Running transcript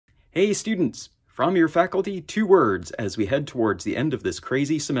Hey students, from your faculty, 2 words as we head towards the end of this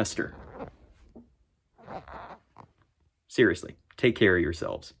crazy semester. Seriously, take care of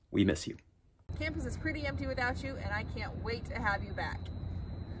yourselves. We miss you. Campus is pretty empty without you, and I can't wait to have you back.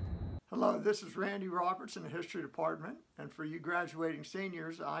 Hello, this is Randy Roberts in the History Department, and for you graduating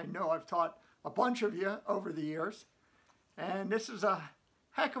seniors, I know I've taught a bunch of you over the years, and this is a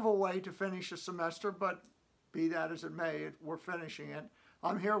heck of a way to finish a semester, but be that as it may, we're finishing it.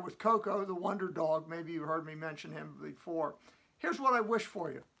 I'm here with Coco, the wonder dog. Maybe you heard me mention him before. Here's what I wish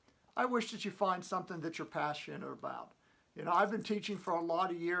for you. I wish that you find something that you're passionate about. You know, I've been teaching for a lot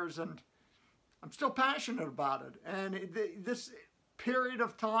of years, and I'm still passionate about it. And this period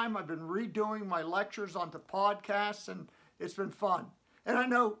of time, I've been redoing my lectures onto podcasts, and it's been fun. And I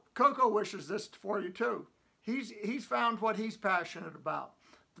know Coco wishes this for you too. He's found what he's passionate about.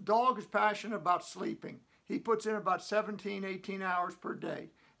 The dog is passionate about sleeping. He puts in about 17, 18 hours per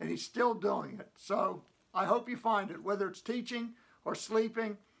day, and he's still doing it. So I hope you find it, whether it's teaching or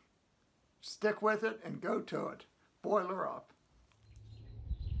sleeping. Stick with it and go to it. Boiler up.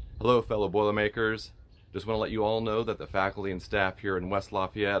 Hello, fellow Boilermakers. Just want to let you all know that the faculty and staff here in West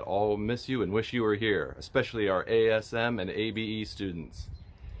Lafayette all miss you and wish you were here, especially our ASM and ABE students.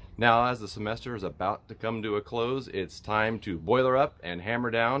 Now, as the semester is about to come to a close, it's time to boiler up and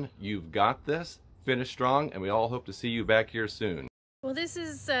hammer down. You've got this. Finish strong, and we all hope to see you back here soon. Well, this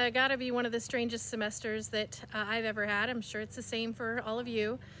has got to be one of the strangest semesters that I've ever had. I'm sure it's the same for all of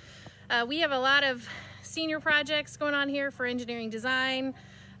you. We have a lot of senior projects going on here for engineering design,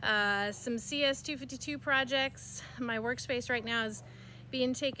 some CS 252 projects. My workspace right now is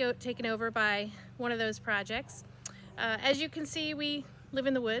being taken over by one of those projects. As you can see, we live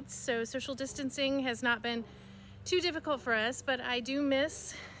in the woods, so social distancing has not been too difficult for us, but I do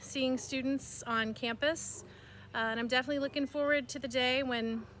miss seeing students on campus, and I'm definitely looking forward to the day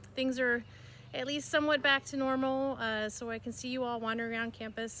when things are at least somewhat back to normal, so I can see you all wandering around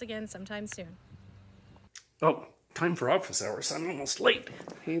campus again sometime soon. Oh, time for office hours. I'm almost late.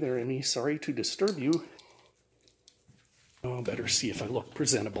 Hey there, Emmy. Sorry to disturb you. Oh, better see if I look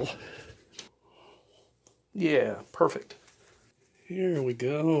presentable. Yeah, perfect. Here we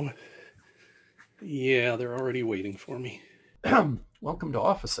go. Yeah, they're already waiting for me. Welcome to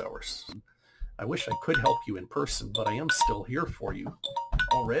office hours. I wish I could help you in person, but I am still here for you.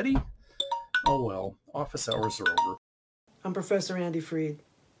 Already? Oh well, office hours are over. I'm Professor Andy Freed,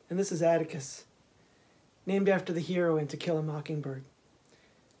 and this is Atticus, named after the hero in To Kill a Mockingbird.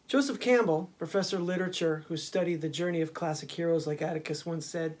 Joseph Campbell, professor of literature who studied the journey of classic heroes like Atticus, once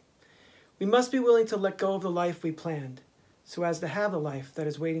said, "We must be willing to let go of the life we planned, so as to have the life that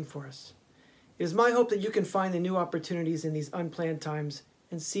is waiting for us. It is my hope that you can find the new opportunities in these unplanned times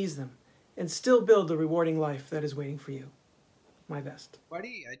and seize them, and still build the rewarding life that is waiting for you." My best.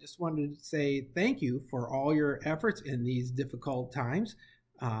 Buddy, I just wanted to say thank you for all your efforts in these difficult times,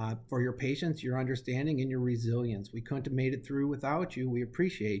 for your patience, your understanding, and your resilience. We couldn't have made it through without you. We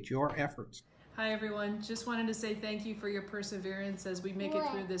appreciate your efforts. Hi everyone, just wanted to say thank you for your perseverance as we make it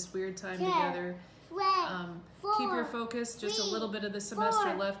through this weird time together. Keep your focus, just a little bit of the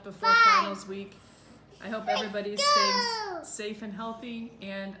semester left before finals week. I hope everybody stays safe and healthy,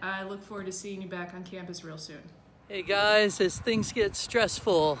 and I look forward to seeing you back on campus real soon. Hey guys, as things get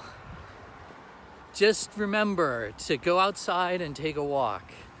stressful, just remember to go outside and take a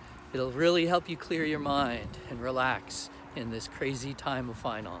walk. It'll really help you clear your mind and relax in this crazy time of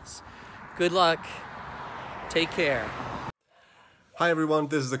finals. Good luck. Take care. Hi everyone,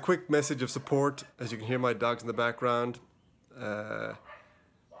 this is a quick message of support. As you can hear my dogs in the background,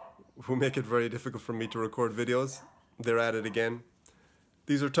 who make it very difficult for me to record videos. They're at it again.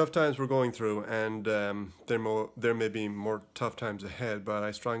 These are tough times we're going through, and there may be more tough times ahead, but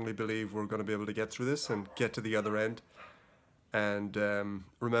I strongly believe we're going to be able to get through this and get to the other end. And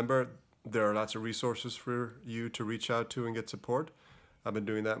remember, there are lots of resources for you to reach out to and get support. I've been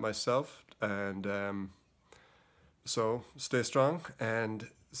doing that myself, and so stay strong and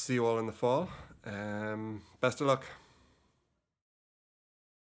see you all in the fall. Best of luck.